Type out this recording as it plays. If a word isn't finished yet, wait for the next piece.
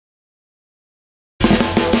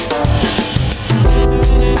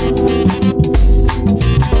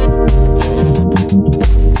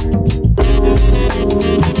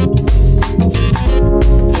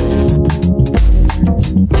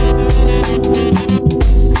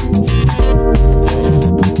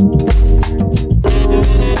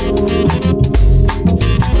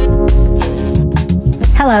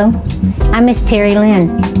is Terri Lynn.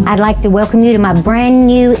 I'd like to welcome you to my brand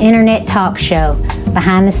new internet talk show,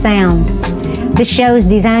 Behind the Sound. This show is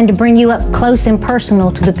designed to bring you up close and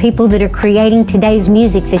personal to the people that are creating today's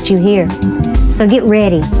music that you hear. So get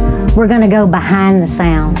ready. We're going to go behind the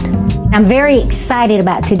sound. I'm very excited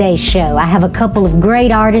about today's show. I have a couple of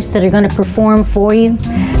great artists that are going to perform for you.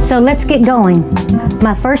 So let's get going.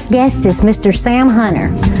 My first guest is Mr. Sam Hunter.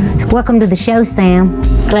 Welcome to the show, Sam.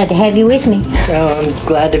 Glad to have you with me. Oh, I'm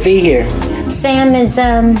glad to be here. Sam is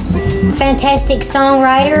a fantastic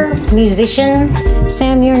songwriter, musician.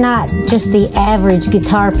 Sam, you're not just the average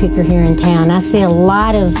guitar picker here in town. I see a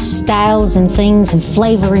lot of styles and things and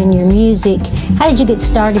flavor in your music. How did you get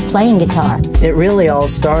started playing guitar? It really all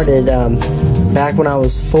started back when I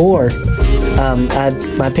was 4.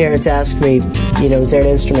 My parents asked me, is there an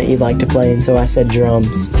instrument you'd like to play? And so I said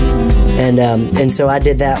drums. And so I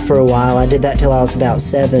did that for a while. I did that till I was about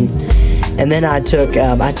 7. And then I took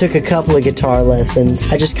a couple of guitar lessons.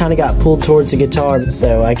 I just kind of got pulled towards the guitar,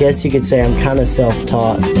 so I guess you could say I'm kind of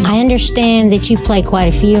self-taught. I understand that you play quite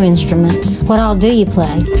a few instruments. What all do you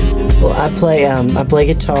play? Well, I play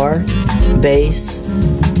guitar, bass,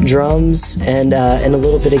 drums, and a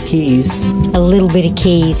little bit of keys. A little bit of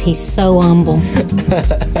keys. He's so humble.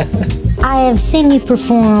 I have seen you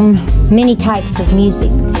perform many types of music,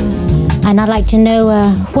 and I'd like to know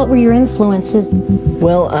what were your influences?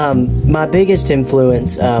 Well, my biggest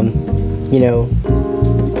influence,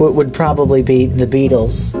 would probably be the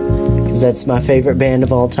Beatles, because that's my favorite band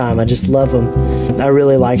of all time. I just love them. I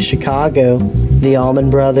really like Chicago, the Allman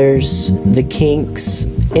Brothers, the Kinks,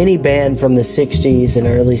 any band from the 60s and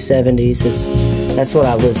early 70s. That's what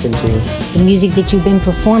I listen to. The music that you've been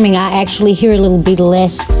performing, I actually hear a little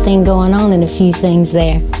Beatlesque thing going on in a few things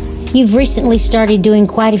there. You've recently started doing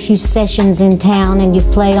quite a few sessions in town, and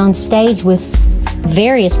you've played on stage with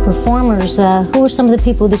various performers. Who are some of the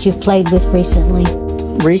people that you've played with recently?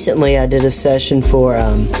 Recently, I did a session for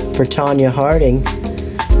Tanya Harding,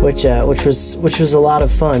 which was a lot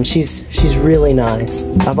of fun. She's really nice.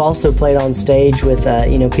 I've also played on stage with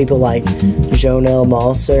people like Jonelle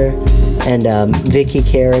Malser and Vicky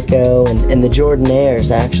Carrico and the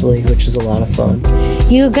Jordanaires, actually, which is a lot of fun.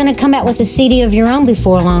 You're going to come out with a CD of your own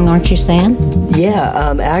before long, aren't you, Sam?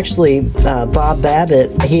 Yeah, actually, Bob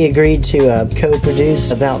Babbitt, he agreed to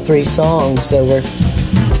co-produce about 3 songs, so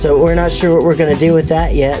we're not sure what we're going to do with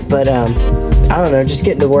that yet, but I don't know, just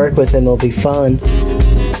getting to work with him will be fun.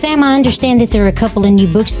 Sam, I understand that there are a couple of new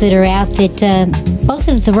books that are out that both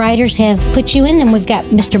of the writers have put you in them. We've got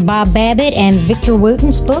Mr. Bob Babbitt and Victor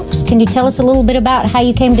Wooten's books. Can you tell us a little bit about how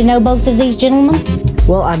you came to know both of these gentlemen?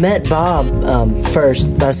 Well, I met Bob first.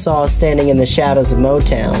 I saw Standing in the Shadows of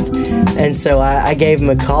Motown, and so I gave him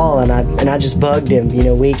a call, and I just bugged him,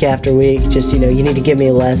 week after week, just, you need to give me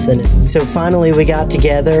a lesson. So finally we got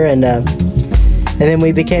together, and then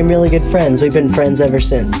we became really good friends. We've been friends ever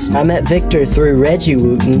since. I met Victor through Reggie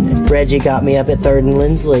Wooten. Reggie got me up at 3rd and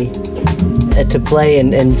Lindsley to play,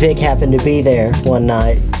 and Vic happened to be there one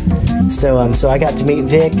night. So I got to meet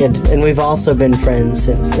Vic, and we've also been friends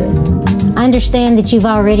since then. I understand that you've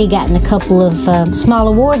already gotten a couple of small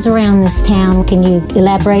awards around this town. Can you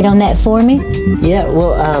elaborate on that for me? Yeah,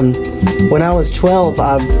 well, when I was 12,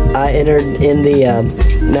 I entered in the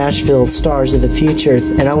Nashville Stars of the Future,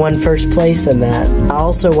 and I won first place in that. I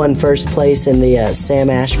also won first place in the Sam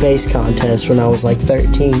Ash Bass Contest when I was like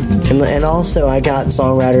 13. And also I got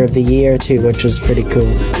Songwriter of the Year too, which was pretty cool.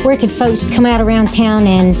 Where could folks come out around town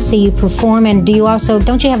and see you perform? And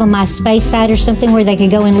don't you have a MySpace site or something where they could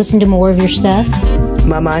go and listen to more of your stuff?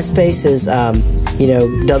 My MySpace is,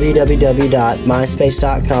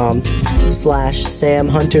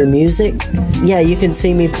 www.myspace.com/SamHunterMusic. Yeah, you can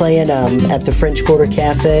see me playing at the French Quarter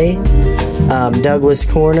Cafe, Douglas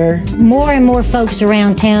Corner. More and more folks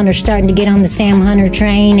around town are starting to get on the Sam Hunter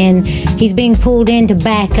train, and he's being pulled in to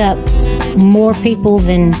back up more people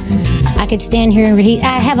than I could stand here and read.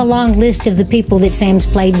 I have a long list of the people that Sam's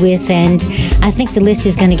played with, and I think the list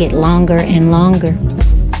is going to get longer and longer.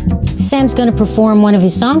 Sam's going to perform one of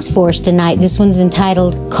his songs for us tonight. This one's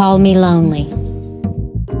entitled Call Me Lonely.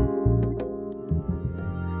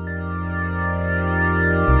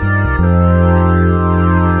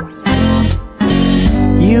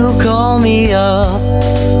 You call me up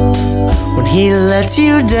when he lets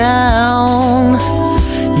you down.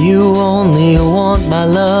 You only want my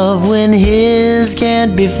love when his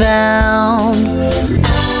can't be found.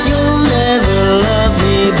 You'll never love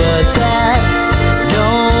me, but that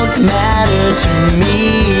don't matter to me.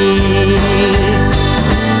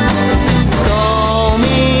 Call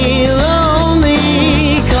me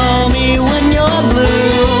lonely, call me when you're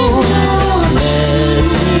blue.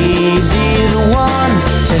 Let me be the one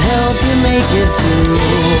to help you make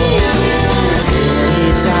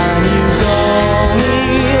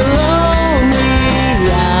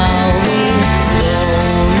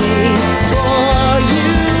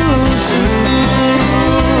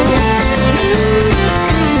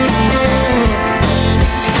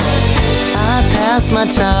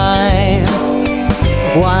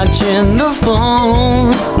watching the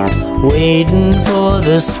phone, waiting for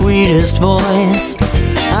the sweetest voice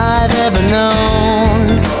I've ever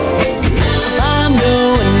known. I'm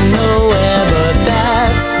going nowhere, but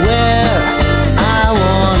that's where I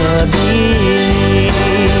wanna be.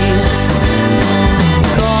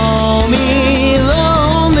 Call me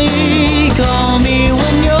lonely, call me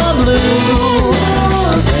when you're blue.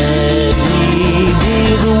 Let me be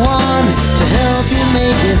the one to help you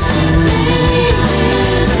make it through.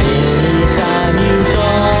 Anytime you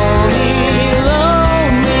call me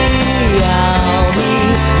lonely, I'll be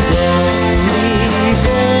lonely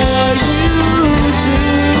for you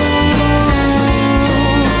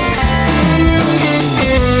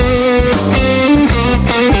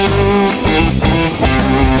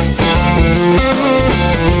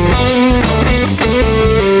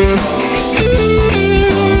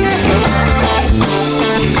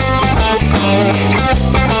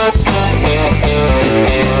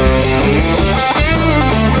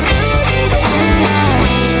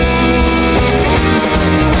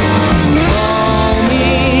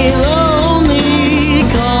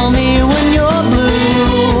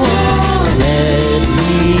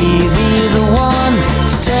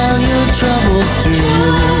troubles too.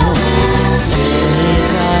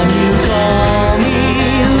 Anytime you call me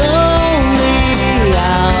lonely,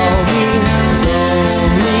 I'll be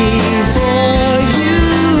lonely for you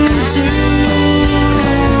too.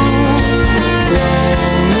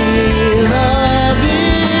 Lonely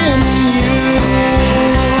loving you.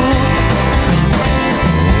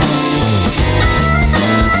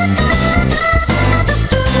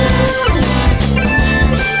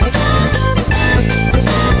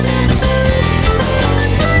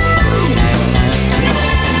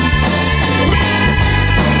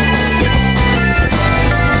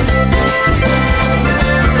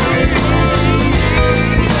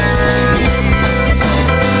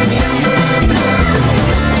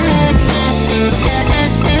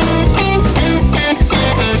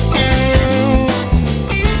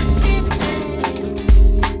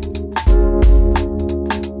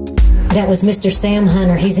 That was Mr. Sam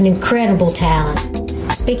Hunter. He's an incredible talent.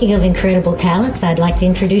 Speaking of incredible talents, I'd like to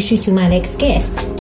introduce you to my next guest.